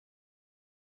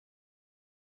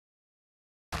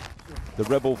the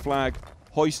rebel flag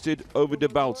hoisted over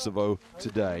Debaltseve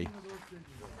today.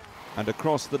 And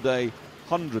across the day,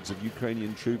 hundreds of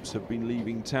Ukrainian troops have been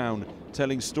leaving town,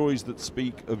 telling stories that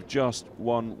speak of just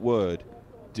one word: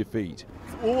 defeat.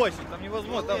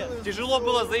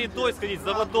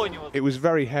 It was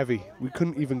very heavy. We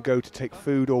couldn't even go to take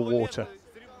food or water.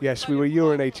 Yes, we were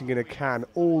urinating in a can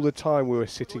all the time we were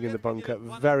sitting in the bunker.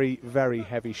 Very, very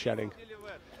heavy shelling.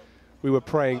 We were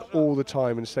praying all the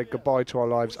time and said goodbye to our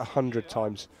lives 100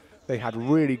 times. They had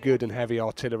really good and heavy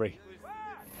artillery.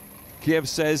 Kiev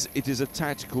says it is a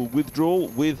tactical withdrawal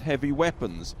with heavy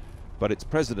weapons, but its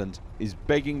president is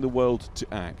begging the world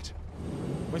to act.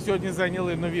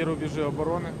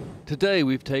 Today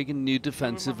we've taken new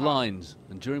defensive lines,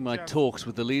 and during my talks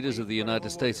with the leaders of the United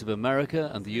States of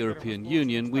America and the European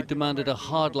Union, we demanded a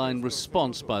hardline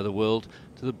response by the world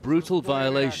to the brutal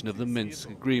violation of the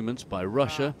Minsk agreements by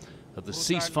Russia, of the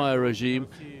ceasefire regime,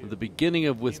 and the beginning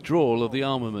of withdrawal of the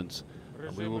armaments.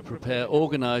 And we will prepare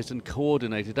organized and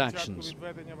coordinated actions.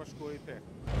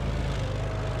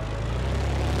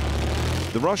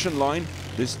 The Russian line,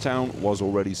 this town was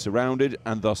already surrounded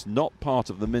and thus not part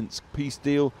of the Minsk peace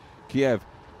deal. Kiev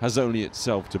has only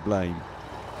itself to blame.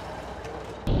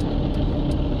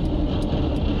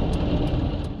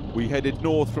 We headed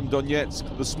north from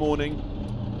Donetsk this morning,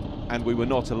 and we were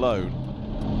not alone.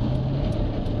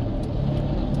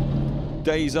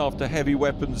 Days after heavy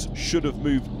weapons should have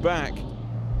moved back,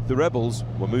 the rebels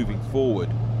were moving forward.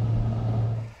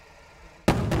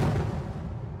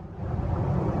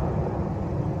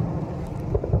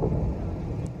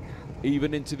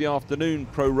 Even into the afternoon,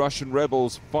 pro-Russian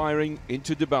rebels firing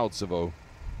into Debaltseve.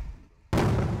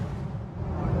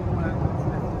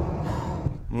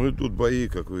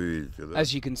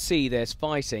 As you can see, there's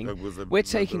fighting. We're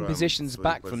taking positions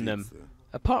back from them.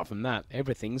 Apart from that,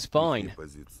 everything's fine.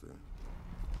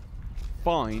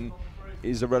 Fine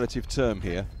is a relative term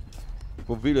here.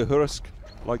 For Wieluhorsk,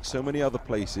 like so many other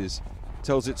places,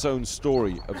 tells its own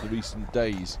story of the recent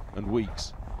days and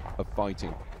weeks of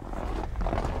fighting.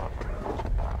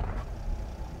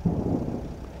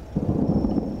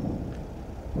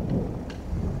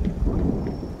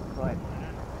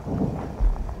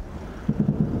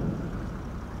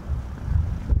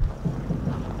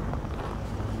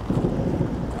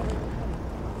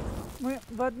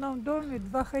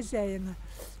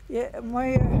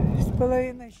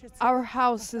 Our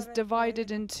house is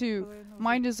divided in two.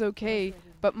 Mine is okay,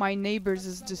 but my neighbor's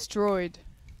is destroyed.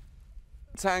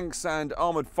 Tanks and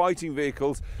armoured fighting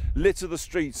vehicles litter the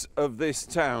streets of this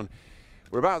town.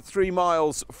 We're about 3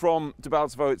 miles from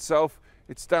Debaltseve itself.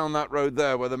 It's down that road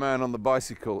there where the man on the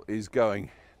bicycle is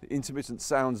going. The intermittent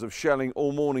sounds of shelling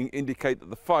all morning indicate that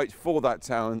the fight for that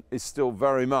town is still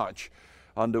very much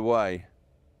underway.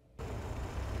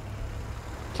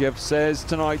 Kiev says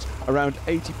tonight around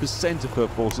 80% of her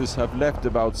forces have left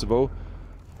Debaltseve.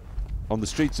 On the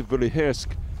streets of Wieluhorsk,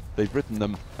 they've written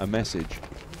them a message.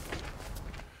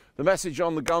 The message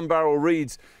on the gun barrel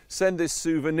reads, "Send this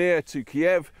souvenir to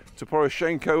Kiev, to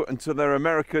Poroshenko and to their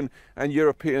American and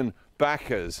European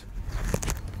backers."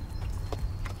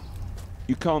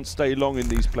 You can't stay long in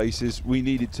these places. We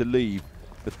needed to leave,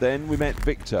 but then we met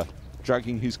Victor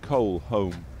dragging his coal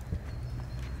home.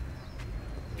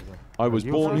 I was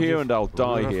born here and I'll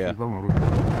die here.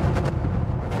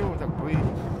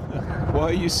 Why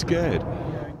are you scared?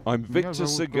 I'm Victor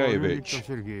Sergeyevich.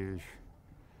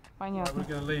 We're going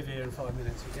to leave here in 5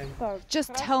 minutes, okay?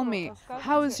 Just tell me,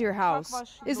 how is your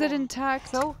house? Is it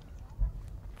intact?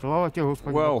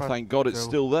 Well, thank God it's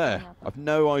still there. I've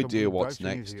no idea what's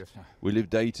next. We live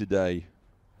day to day.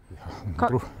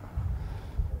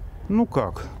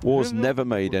 War's never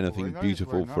made anything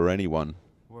beautiful for anyone.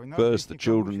 First, the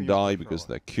children die because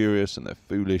they're curious and they're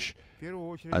foolish,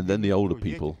 and then the older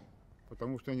people.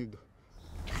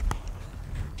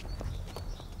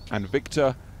 And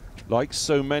Victor, like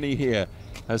so many here,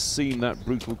 has seen that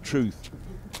brutal truth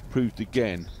proved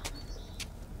again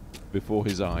before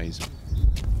his eyes.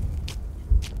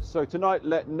 So tonight,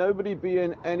 let nobody be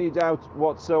in any doubt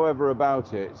whatsoever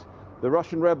about it. The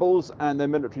Russian rebels and their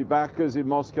military backers in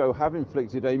Moscow have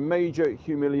inflicted a major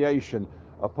humiliation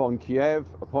upon Kiev,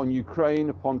 upon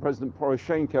Ukraine, upon President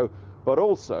Poroshenko, but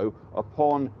also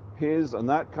upon his and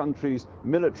that country's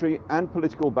military and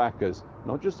political backers,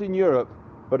 not just in Europe,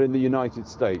 but in the United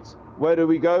States. Where do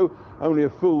we go? Only a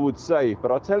fool would say.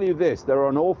 But I'll tell you this, there are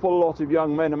an awful lot of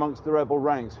young men amongst the rebel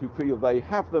ranks who feel they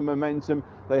have the momentum,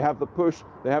 they have the push,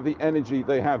 they have the energy,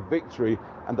 they have victory,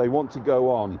 and they want to go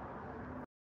on.